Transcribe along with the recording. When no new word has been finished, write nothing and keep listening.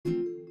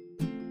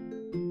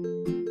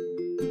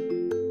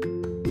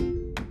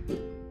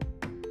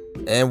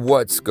And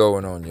what's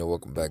going on, yo?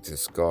 Welcome back to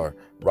Scar.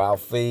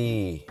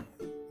 Ralphie.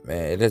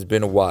 Man, it has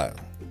been a while.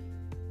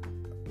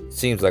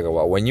 Seems like a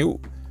while. When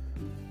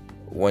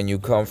you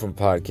come from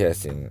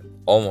podcasting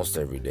almost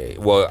every day.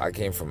 Well, I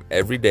came from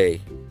every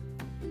day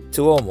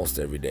to almost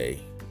every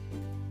day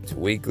to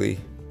weekly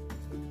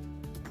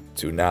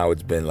to now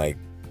it's been like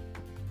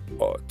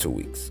 2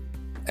 weeks.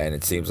 And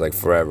it seems like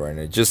forever. And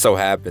it just so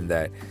happened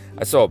that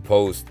I saw a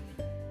post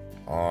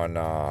on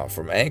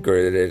from Anchor.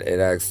 It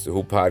asked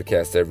who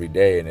podcasts every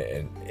day, and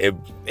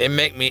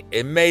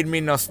it made me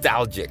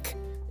nostalgic.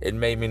 It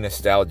made me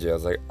nostalgic. I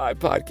was like, I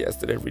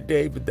podcasted every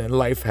day, but then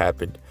life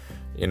happened,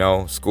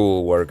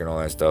 school, work, and all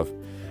that stuff.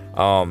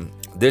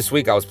 This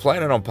week I was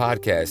planning on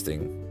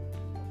podcasting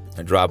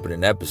and dropping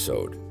an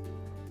episode,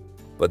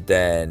 but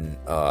then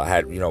I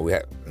had, we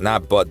had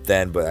not, but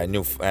I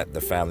knew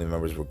the family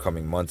members were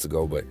coming months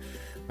ago, but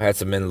I had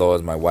some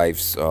in-laws. My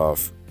wife's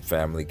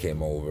family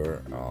came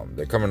over.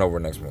 They're coming over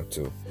next month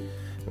too.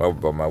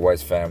 But my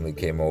wife's family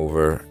came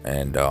over,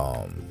 and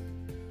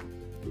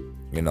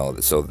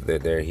so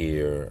they're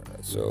here.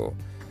 So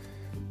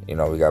we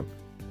got,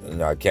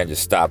 I can't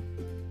just stop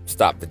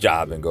the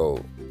job and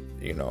go,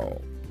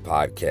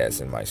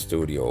 podcast in my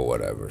studio or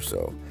whatever.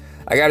 So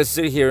I got to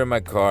sit here in my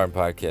car and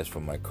podcast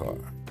from my car.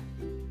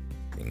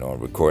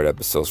 Record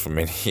episodes from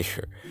in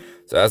here.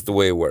 So that's the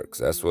way it works.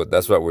 That's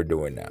what we're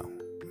doing now.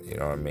 You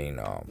know what I mean?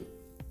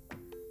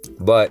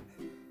 But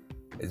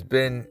it's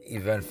been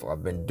eventful.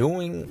 I've been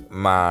doing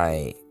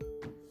my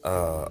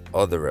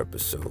other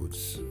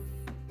episodes.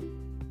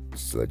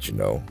 Just to let you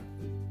know,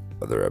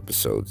 other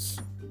episodes.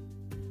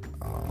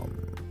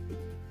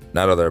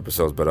 Not other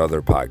episodes, but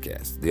other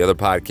podcasts. The other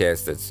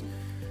podcast that's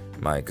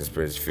my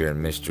Conspiracy, Fear,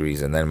 and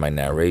Mysteries, and then my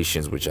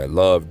narrations, which I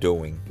love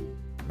doing.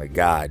 My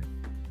God.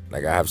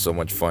 Like, I have so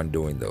much fun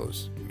doing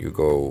those. You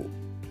go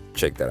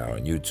check that out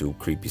on YouTube,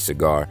 Creepy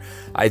Cigar.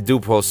 I do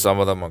post some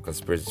of them on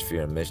Conspiracy,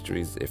 Fear, and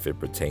Mysteries if it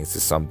pertains to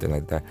something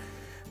like that.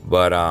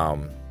 But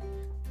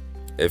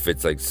if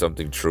it's like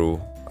something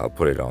true, I'll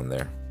put it on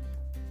there.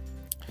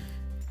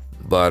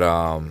 But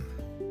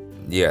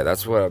yeah,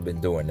 that's what I've been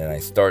doing. And I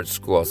start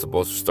school. I was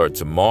supposed to start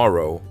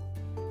tomorrow,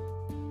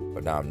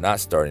 but now I'm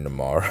not starting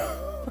tomorrow.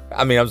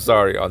 I mean, I'm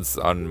sorry,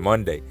 on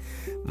Monday.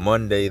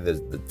 Monday the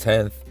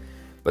 10th.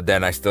 But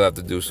then I still have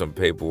to do some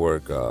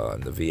paperwork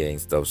on the VA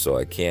and stuff, so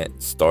I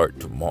can't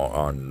start tomorrow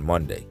on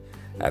Monday.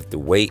 I have to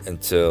wait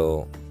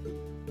until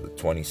the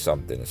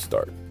 20-something to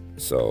start.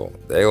 So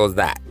there goes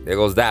that. There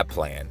goes that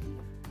plan.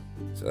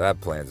 So that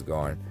plan's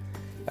gone.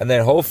 And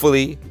then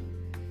hopefully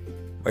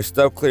my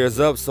stuff clears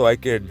up so I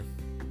can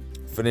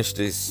finish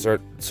this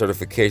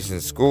certification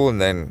in school and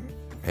then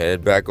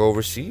head back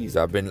overseas.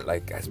 I've been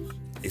like,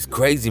 it's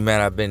crazy, man.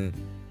 I've been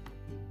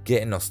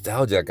getting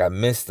nostalgic. I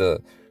miss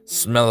the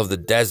smell of the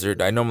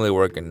desert. I normally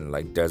work in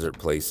like desert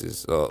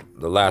places. The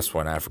last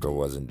one, Africa,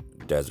 wasn't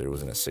desert. It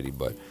was in a city,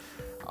 but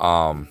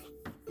and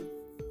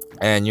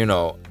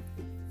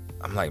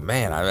I'm like,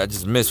 man, I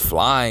just miss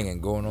flying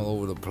and going all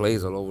over the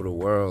place, all over the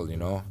world.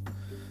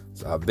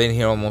 So I've been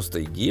here almost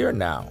a year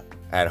now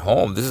at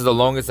home. This is the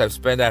longest I've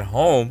spent at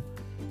home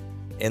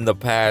in the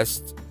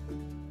past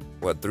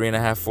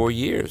 3.5, 4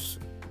 years.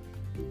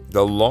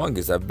 The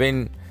longest I've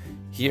been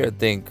here, I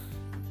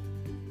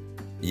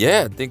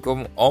think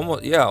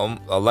almost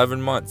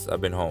 11 months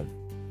I've been home.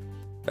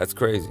 That's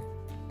crazy.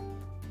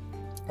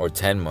 Or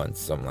 10 months,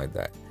 something like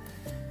that.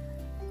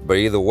 But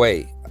either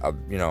way,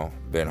 I've,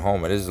 been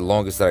home. And this is the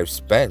longest that I've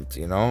spent,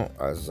 I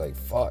was like,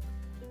 fuck.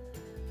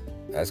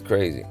 That's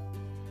crazy.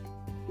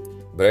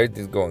 But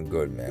everything's going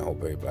good, man. I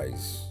hope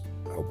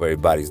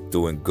everybody's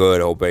doing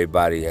good. I hope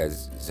everybody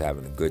is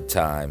having a good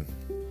time.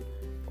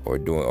 Or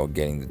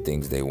getting the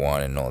things they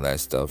want and all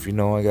that stuff.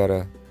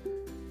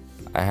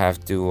 I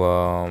have to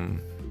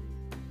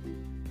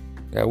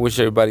I wish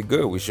everybody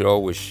good. We should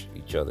all wish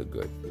each other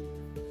good.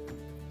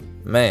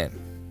 Man.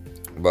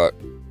 But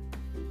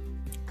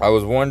I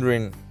was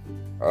wondering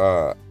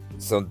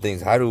some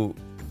things.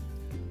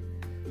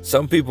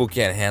 Some people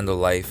can't handle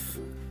life.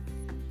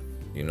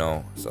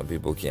 Some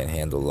people can't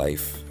handle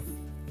life.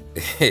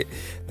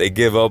 They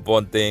give up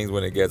on things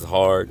when it gets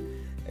hard.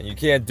 And you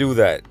can't do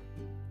that.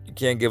 You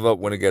can't give up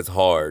when it gets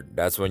hard.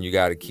 That's when you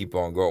got to keep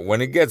on going. When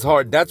it gets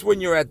hard, that's when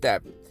you're at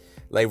that,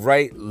 like,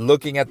 right,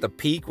 looking at the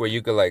peak where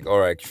you could, like, all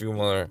right, few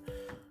more,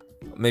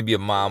 maybe a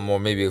mile more,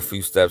 maybe a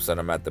few steps, and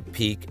I'm at the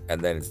peak, and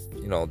then it's,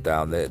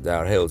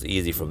 downhill. It's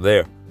easy from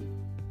there.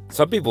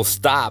 Some people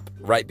stop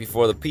right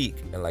before the peak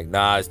and like,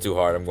 nah, it's too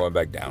hard. I'm going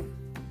back down.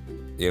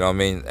 You know what I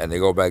mean? And they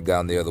go back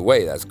down the other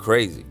way. That's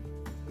crazy.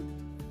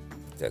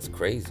 That's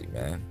crazy,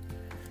 man.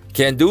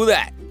 Can't do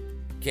that.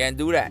 Can't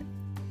do that.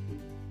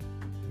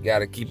 You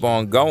gotta keep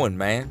on going,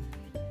 man.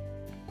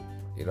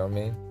 You know what I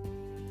mean?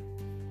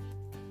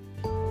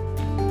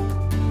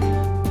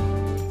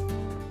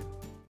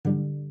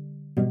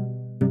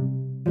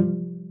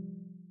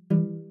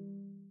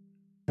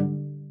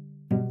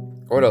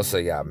 What else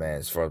I got, man,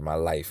 as far as my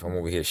life? I'm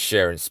over here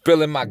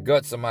spilling my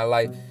guts on my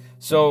life.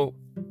 So,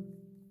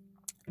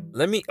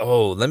 let me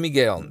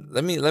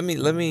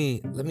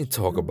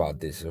talk about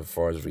this as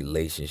far as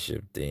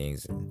relationship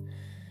things and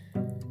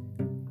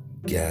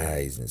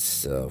guys and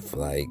stuff.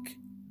 Like,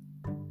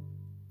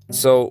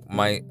 so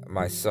my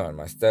son,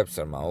 my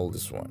stepson, my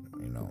oldest one,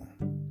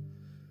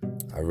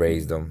 I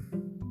raised him.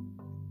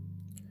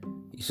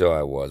 He saw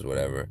I was,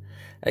 whatever.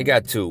 I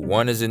got two.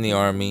 One is in the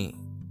army.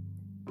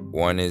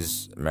 One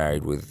is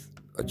married with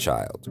a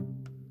child.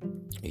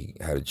 He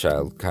had a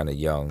child kind of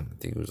young. I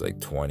think he was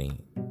like 20,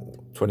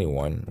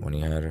 21 when he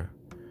had her.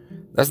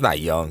 That's not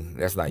young,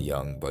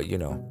 but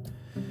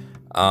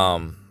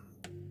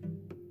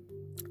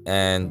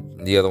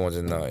and the other one's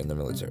in the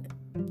military.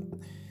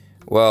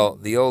 Well,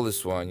 the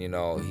oldest one,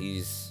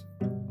 he's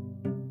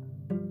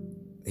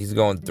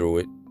going through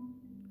it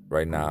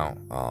right now.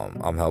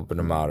 I'm helping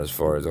him out as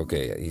far as,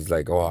 okay, he's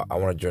like, oh, I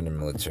want to join the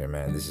military,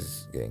 man. This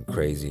is getting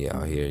crazy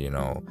out here,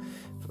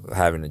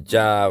 having a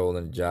job,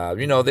 holding a job.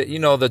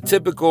 The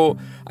typical,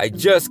 I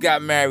just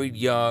got married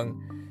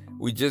young.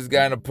 We just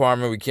got an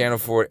apartment. We can't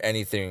afford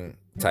anything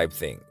type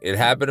thing. It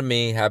happened to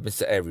me, happens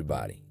to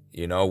everybody,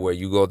 where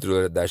you go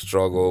through that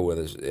struggle,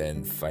 whether it's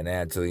in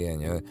financially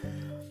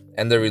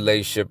and the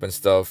relationship and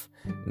stuff.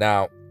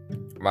 Now,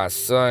 my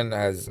son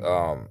has,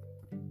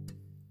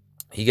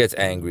 he gets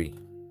angry.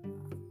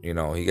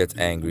 He gets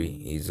angry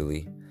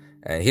easily.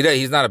 And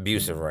he's not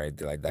abusive or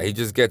anything like that. He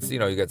just gets, he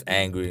gets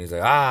angry. And he's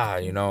like,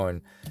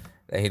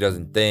 and he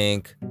doesn't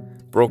think.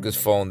 Broke his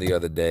phone the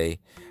other day.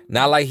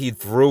 Not like he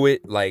threw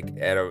it like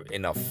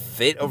in a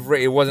fit of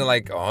rage. It wasn't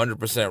like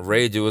 100%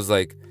 rage. It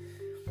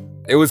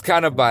was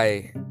kind of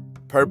by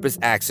purpose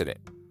accident.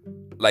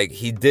 Like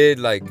he did,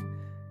 like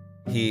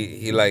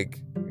he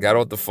like got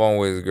off the phone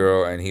with his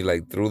girl and he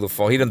like threw the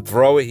phone. He didn't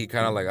throw it. He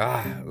kind of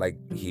like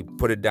he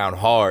put it down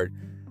hard,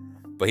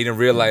 but he didn't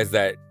realize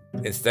that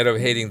instead of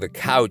hitting the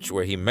couch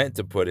where he meant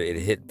to put it, it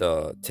hit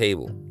the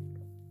table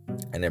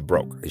and it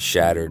broke. It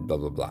shattered, blah,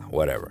 blah, blah,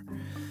 whatever.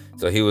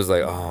 So he was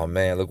like, oh,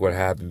 man, look what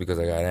happened because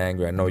I got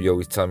angry. I know you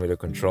always tell me to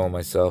control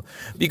myself.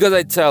 Because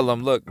I tell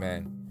him, look,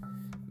 man,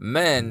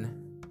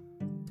 men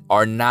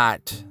are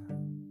not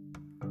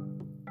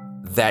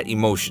that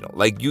emotional.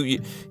 Like, you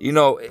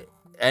know,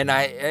 and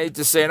I hate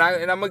to say, and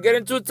I'm going to get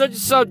into such a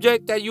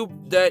subject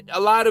that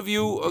a lot of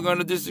you are going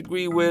to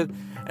disagree with,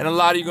 and a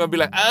lot of you are going to be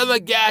like, oh, my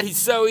God, he's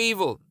so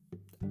evil.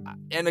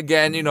 And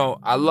again,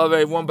 I love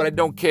everyone, but I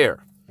don't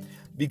care.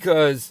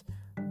 Because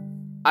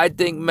I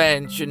think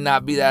men should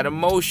not be that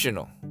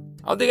emotional.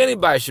 I don't think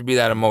anybody should be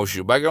that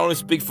emotional. But I can only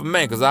speak for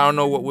men because I don't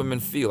know what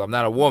women feel. I'm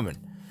not a woman.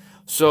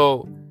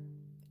 So,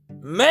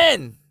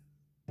 men,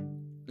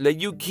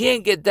 like, you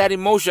can't get that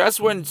emotional. That's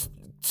when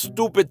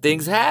stupid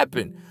things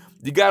happen.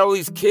 You got all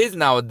these kids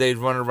nowadays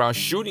running around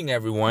shooting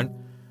everyone,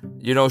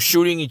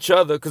 shooting each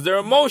other because they're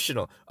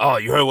emotional. Oh,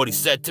 you heard what he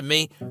said to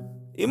me?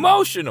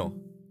 Emotional.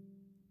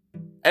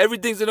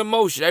 Everything's an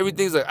emotion.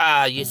 Everything's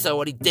like, you saw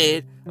what he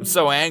did? I'm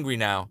so angry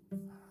now.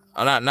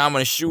 Now I'm going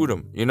to shoot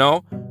him,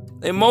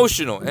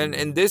 Emotional. And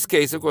in this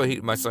case, of course,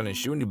 my son didn't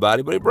shoot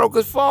anybody, but he broke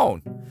his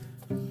phone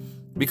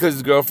because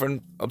his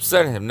girlfriend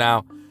upset him.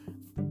 Now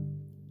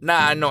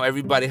I know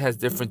everybody has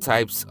different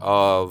types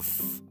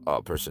of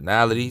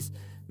personalities.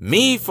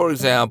 Me, for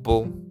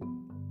example,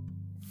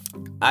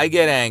 I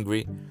get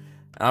angry, and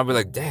I'll be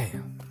like,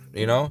 damn,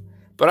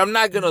 But I'm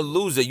not going to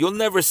lose it. You'll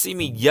never see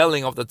me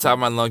yelling off the top of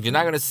my lungs. You're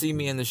not going to see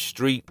me in the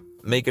street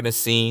making a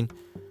scene.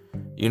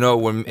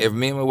 If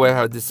me and my wife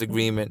have a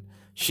disagreement,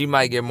 she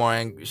might get more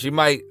angry. She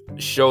might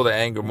show the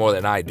anger more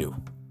than I do.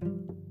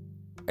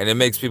 And it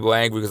makes people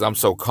angry because I'm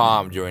so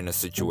calm during the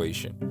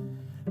situation.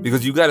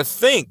 Because you got to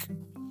think,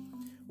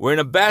 we're in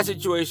a bad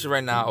situation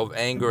right now of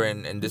anger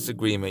and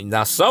disagreement.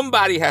 Now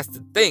somebody has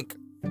to think,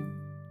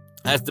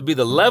 has to be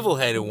the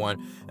level-headed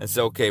one and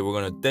say, okay, we're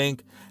going to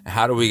think,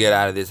 how do we get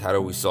out of this? How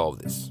do we solve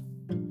this?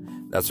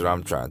 That's what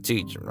I'm trying to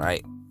teach them,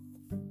 right?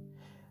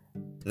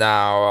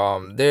 Now,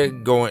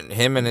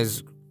 him and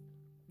his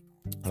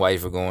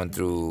wife are going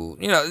through,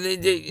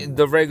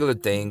 the regular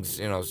things,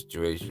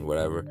 situation,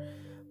 whatever.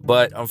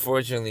 But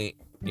unfortunately,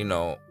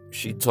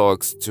 she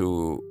talks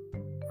to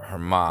her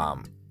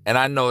mom. And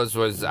I know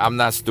I'm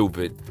not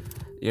stupid.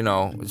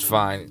 It's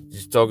fine.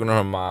 She's talking to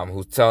her mom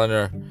who's telling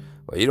her,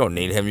 well, you don't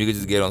need him. You can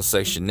just get on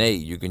Section 8.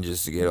 You can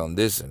just get on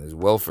this and his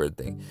welfare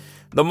thing.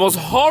 The most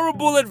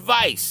horrible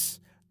advice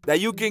that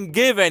you can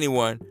give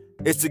anyone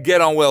is to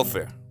get on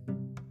welfare.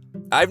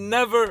 I've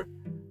never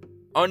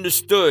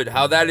understood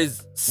how that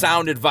is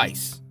sound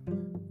advice.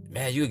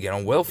 Man, you can get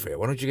on welfare.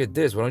 Why don't you get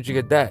this? Why don't you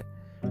get that?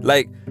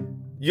 Like,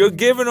 you're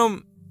giving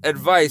them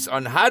advice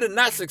on how to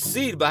not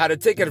succeed, but how to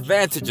take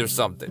advantage of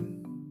something.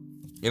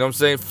 You know what I'm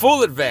saying?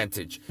 Full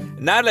advantage.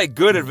 Not like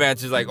good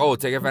advantage, like, oh,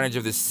 take advantage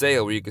of this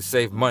sale where you can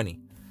save money.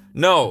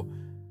 No.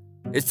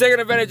 It's taking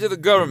advantage of the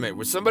government,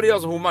 where somebody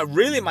else who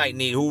might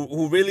need,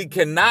 who really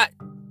cannot,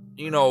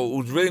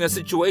 who's really in a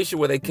situation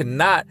where they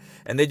cannot,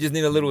 and they just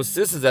need a little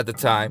assistance at the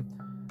time,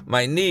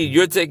 might need,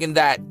 you're taking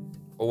that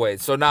away.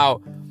 So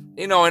now,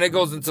 and it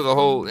goes into the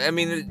whole,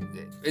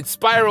 it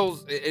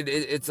spirals,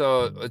 it's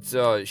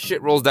a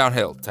shit rolls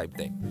downhill type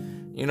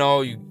thing. You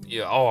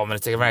I'm gonna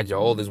take advantage of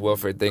all this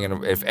welfare thing.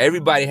 And if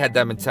everybody had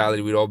that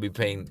mentality, we'd all be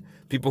paying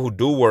people who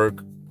do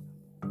work,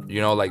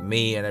 like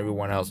me and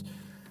everyone else.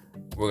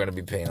 We're gonna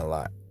be paying a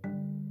lot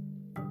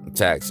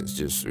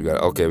taxes. We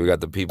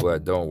got the people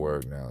that don't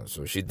work now.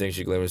 So she thinks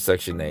she can live in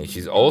Section 8.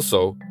 She's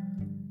also,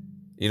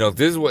 this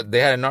is what they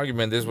had an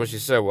argument. This is what she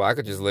said. Well, I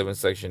could just live in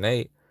Section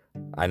 8.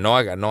 I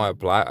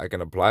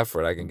can apply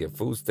for it. I can get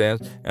food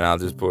stamps, and I'll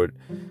just put,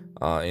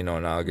 and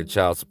I'll get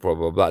child support,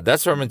 blah, blah, blah.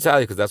 That's her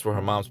mentality, because that's what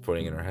her mom's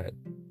putting in her head.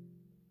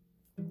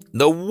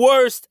 The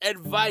worst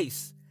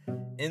advice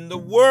in the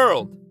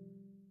world.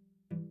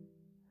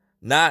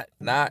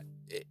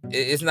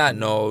 It's not,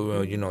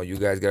 no, you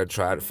guys got to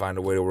try to find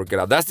a way to work it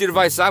out. That's the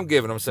advice I'm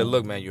giving. I'm saying,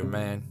 look, man, you're a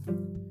man.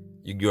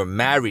 You're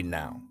married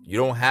now. You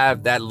don't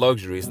have that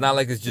luxury. It's not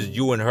like it's just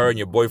you and her and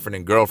your boyfriend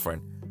and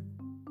girlfriend.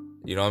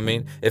 You know what I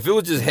mean? If it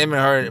was just him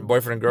and her and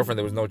boyfriend and girlfriend,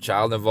 there was no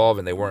child involved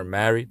and they weren't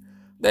married,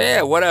 then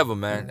yeah, whatever,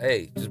 man.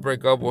 Hey, just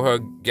break up with her,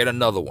 get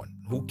another one.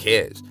 Who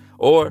cares?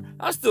 Or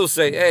I'll still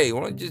say, hey,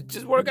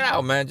 just work it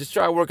out, man. Just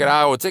try to work it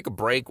out or take a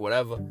break,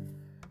 whatever.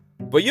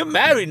 But you're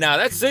married now.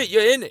 That's it.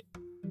 You're in it.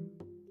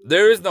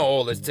 There is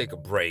no, let's take a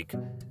break.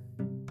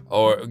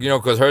 Or,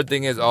 because her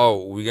thing is,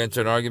 we get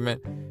into an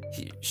argument.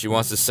 She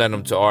wants to send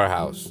him to our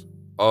house.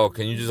 Oh,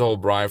 can you just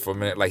hold Brian for a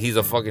minute? Like he's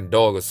a fucking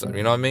dog or something.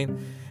 You know what I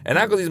mean? And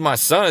not because he's my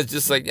son. It's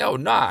just like, hell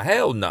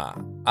nah.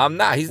 I'm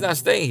not. He's not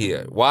staying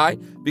here. Why?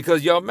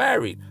 Because y'all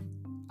married.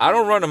 I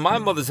don't run to my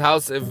mother's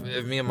house if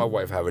me and my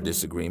wife have a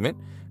disagreement.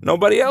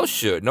 Nobody else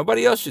should.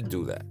 Nobody else should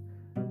do that.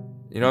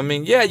 You know what I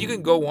mean? Yeah, you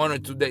can go 1 or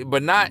 2 days,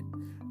 but not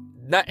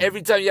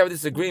every time you have a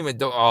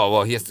disagreement.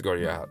 He has to go to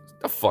your house.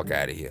 The fuck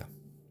out of here.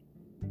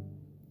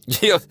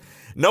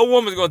 No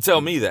woman's going to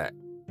tell me that.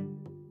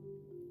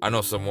 I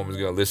know some woman's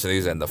going to listen to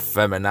these and the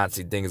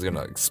feminazi thing is going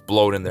to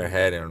explode in their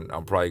head and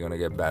I'm probably going to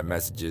get bad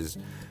messages.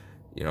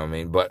 You know what I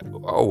mean? But,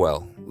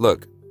 well.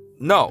 Look,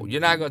 no,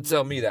 you're not going to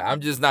tell me that.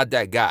 I'm just not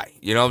that guy.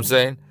 You know what I'm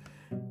saying?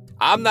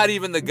 I'm not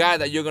even the guy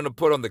that you're going to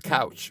put on the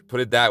couch. Put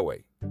it that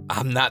way.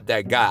 I'm not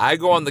that guy. I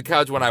go on the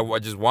couch when I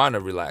just want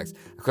to relax.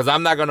 Because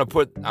I'm not going to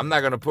put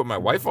my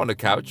wife on the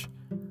couch.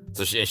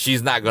 So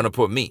she's not going to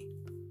put me.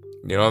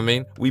 You know what I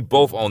mean? We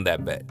both own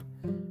that bed.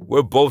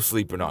 We're both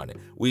sleeping on it.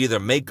 We either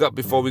make up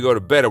before we go to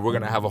bed or we're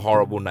going to have a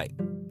horrible night.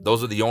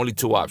 Those are the only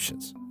 2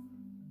 options.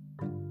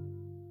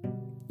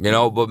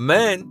 But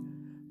men,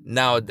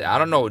 now, I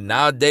don't know,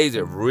 nowadays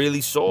they're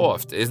really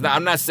soft.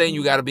 I'm not saying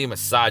you got to be a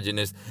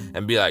misogynist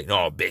and be like,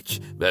 no,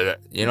 bitch.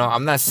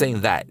 I'm not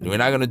saying that. We're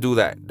not going to do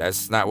that.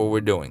 That's not what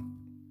we're doing.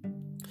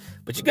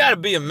 But you got to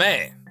be a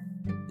man.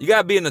 You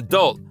got to be an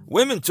adult.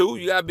 Women, too.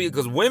 You got to be,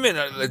 because women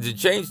are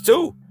changed,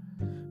 too.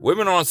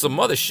 Women are on some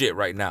other shit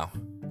right now.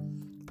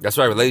 That's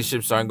why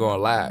relationships aren't going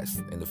to last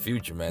in the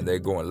future, man. They're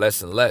going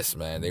less and less,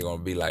 man. They're going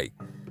to be like,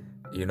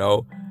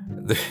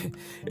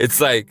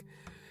 it's like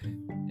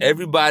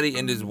everybody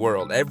in this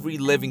world, every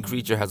living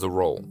creature has a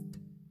role.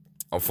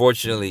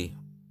 Unfortunately,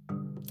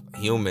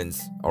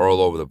 humans are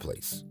all over the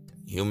place.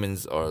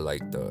 Humans are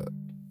like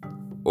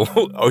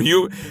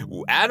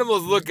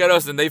animals look at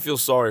us and they feel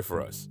sorry for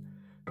us.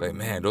 Like,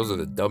 man, those are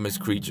the dumbest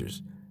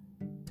creatures.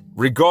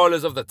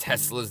 Regardless of the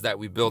Teslas that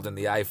we built and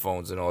the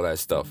iPhones and all that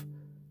stuff.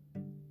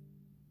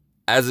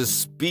 As a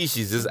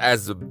species,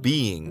 as a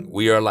being,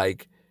 we are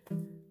like,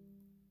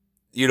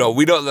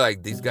 we don't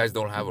like, these guys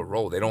don't have a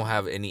role. They don't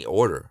have any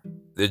order.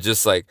 They're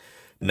just like,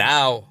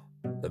 now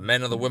the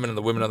men are the women and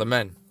the women are the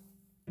men.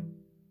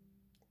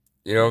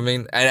 You know what I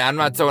mean? And I'm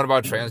not talking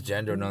about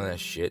transgender or none of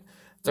that shit.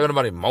 I'm talking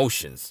about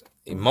emotions.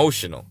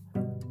 Emotional.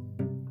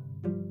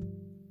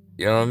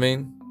 You know what I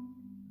mean?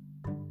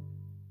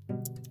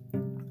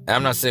 And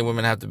I'm not saying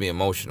women have to be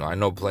emotional. I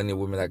know plenty of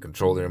women that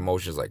control their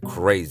emotions like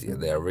crazy.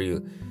 They're real.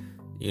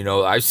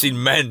 I've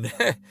seen men,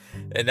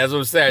 and that's what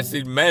I'm saying. I've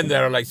seen men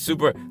that are like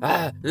super,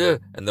 and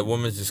the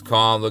woman's just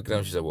calm, looking at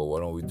them. She's like, well, why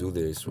don't we do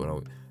this? Why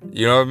don't we?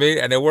 You know what I mean?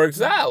 And it works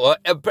out. Well,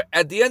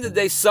 at the end of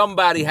the day,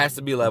 somebody has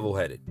to be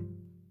level-headed.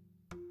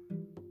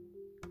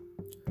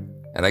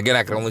 And again,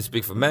 I can only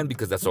speak for men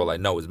because that's all I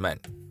know is men.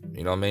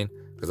 You know what I mean?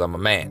 Because I'm a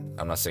man.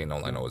 I'm not saying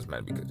all I know is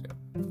men because,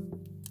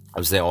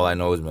 I'm saying all I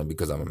know is men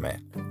because I'm a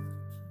man.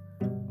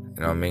 You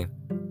know what I mean?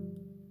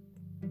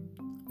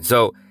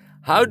 So,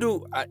 I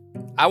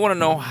want to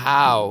know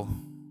how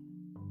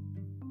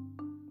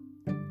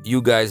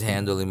you guys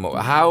handle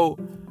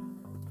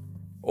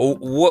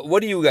what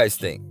do you guys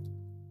think?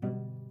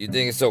 You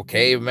think it's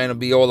okay if men will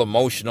be all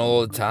emotional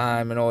all the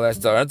time and all that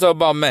stuff? I'm talking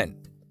about men.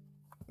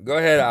 Go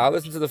ahead, I'll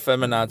listen to the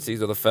feminazis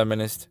or the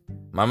feminist.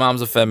 My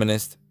mom's a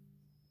feminist.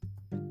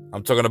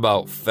 I'm talking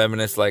about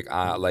feminist like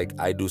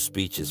I do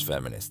speeches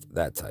feminist,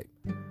 that type.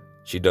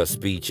 She does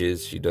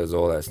speeches, she does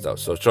all that stuff.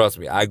 So trust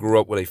me, I grew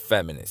up with a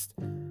feminist.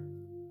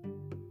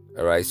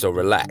 All right, so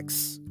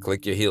relax.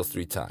 Click your heels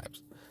 3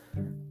 times.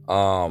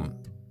 But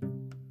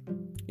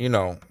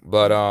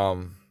how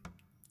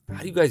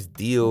do you guys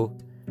deal?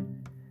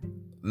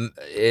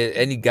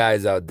 Any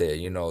guys out there,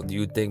 do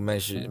you think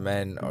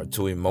men are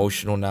too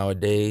emotional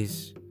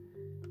nowadays?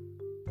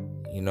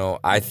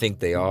 I think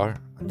they are.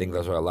 I think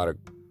that's why a lot of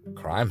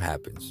crime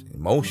happens.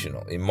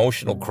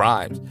 Emotional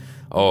crimes.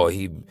 Oh,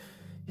 he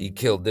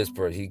killed this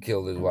person. He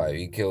killed his wife.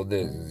 He killed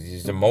this.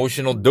 These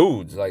emotional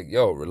dudes. Like,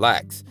 yo,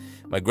 relax.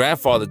 My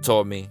grandfather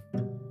taught me.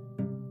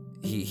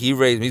 He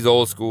raised me. He's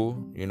old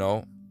school, you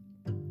know.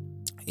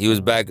 He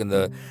was back in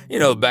the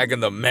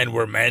men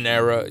were men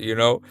era, you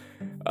know.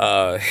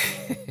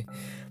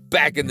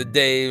 Back in the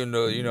day,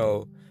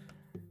 the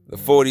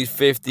 40s,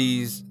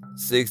 50s,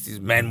 60s,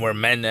 men were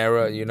men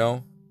era, you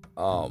know.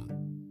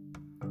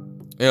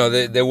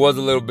 There was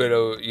a little bit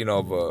of,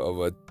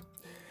 of a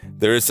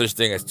there is such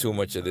thing as too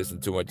much of this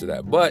and too much of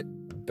that. But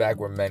back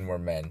when men were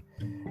men.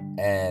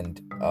 And,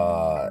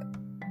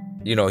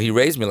 he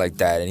raised me like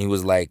that. And he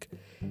was like,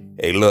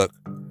 hey, look.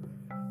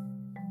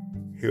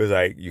 He was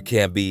like, you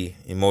can't be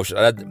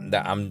emotional.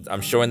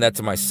 I'm showing that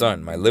to my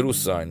son, my little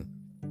son.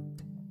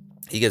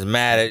 He gets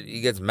mad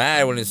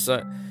when his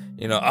son,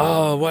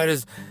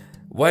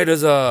 why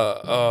does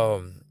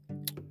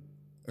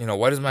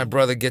my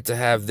brother get to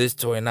have this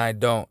toy and I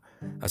don't?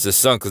 I said,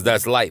 son, because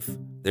that's life.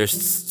 There's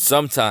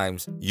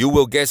sometimes you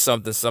will get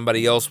something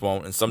somebody else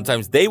won't, and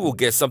sometimes they will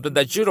get something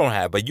that you don't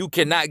have, but you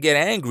cannot get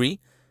angry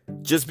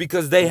just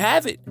because they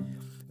have it.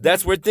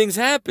 That's where things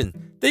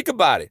happen. Think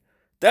about it.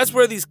 That's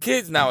where these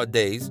kids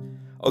nowadays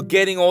are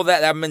getting all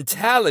that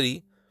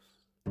mentality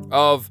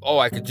of, oh,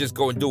 I could just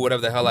go and do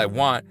whatever the hell I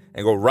want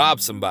and go rob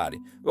somebody.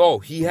 Oh,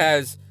 he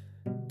has,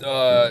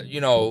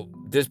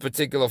 this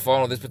particular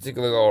phone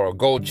or a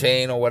gold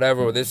chain or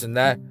whatever, or this and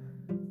that.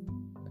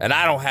 And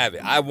I don't have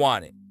it. I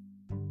want it.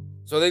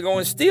 So they go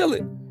and steal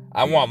it.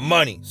 I want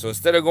money. So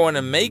instead of going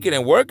and making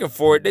and working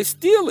for it, they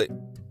steal it.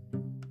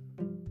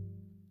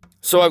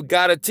 So I've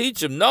got to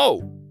teach them,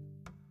 no.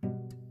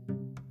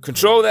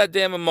 Control that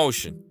damn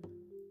emotion.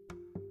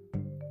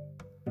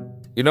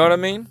 You know what I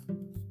mean?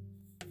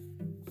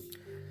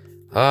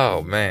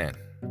 Oh, man.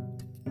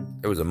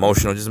 It was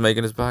emotional just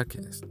making this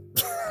podcast.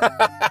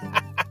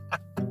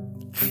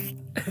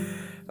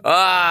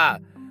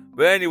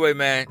 But anyway,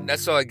 man,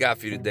 that's all I got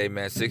for you today,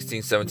 man.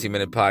 16,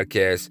 17-minute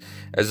podcast.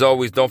 As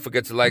always, don't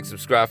forget to like,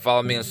 subscribe,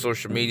 follow me on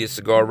social media,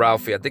 Cigar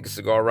Ralphie. I think it's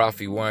Cigar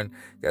Ralphie 1.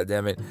 God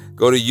damn it.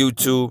 Go to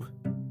YouTube.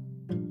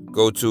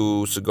 Go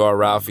to Cigar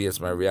Ralphie.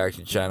 It's my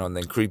reaction channel. And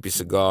then Creepy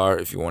Cigar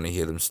if you want to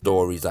hear them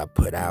stories I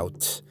put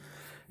out.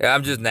 Yeah,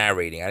 I'm just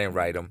narrating. I didn't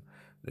write them.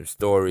 Them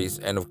stories.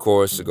 And, of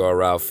course, Cigar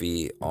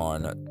Ralphie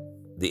on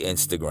the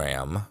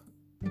Instagram.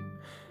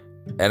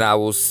 And I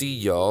will see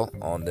y'all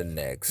on the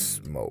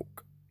next smoke.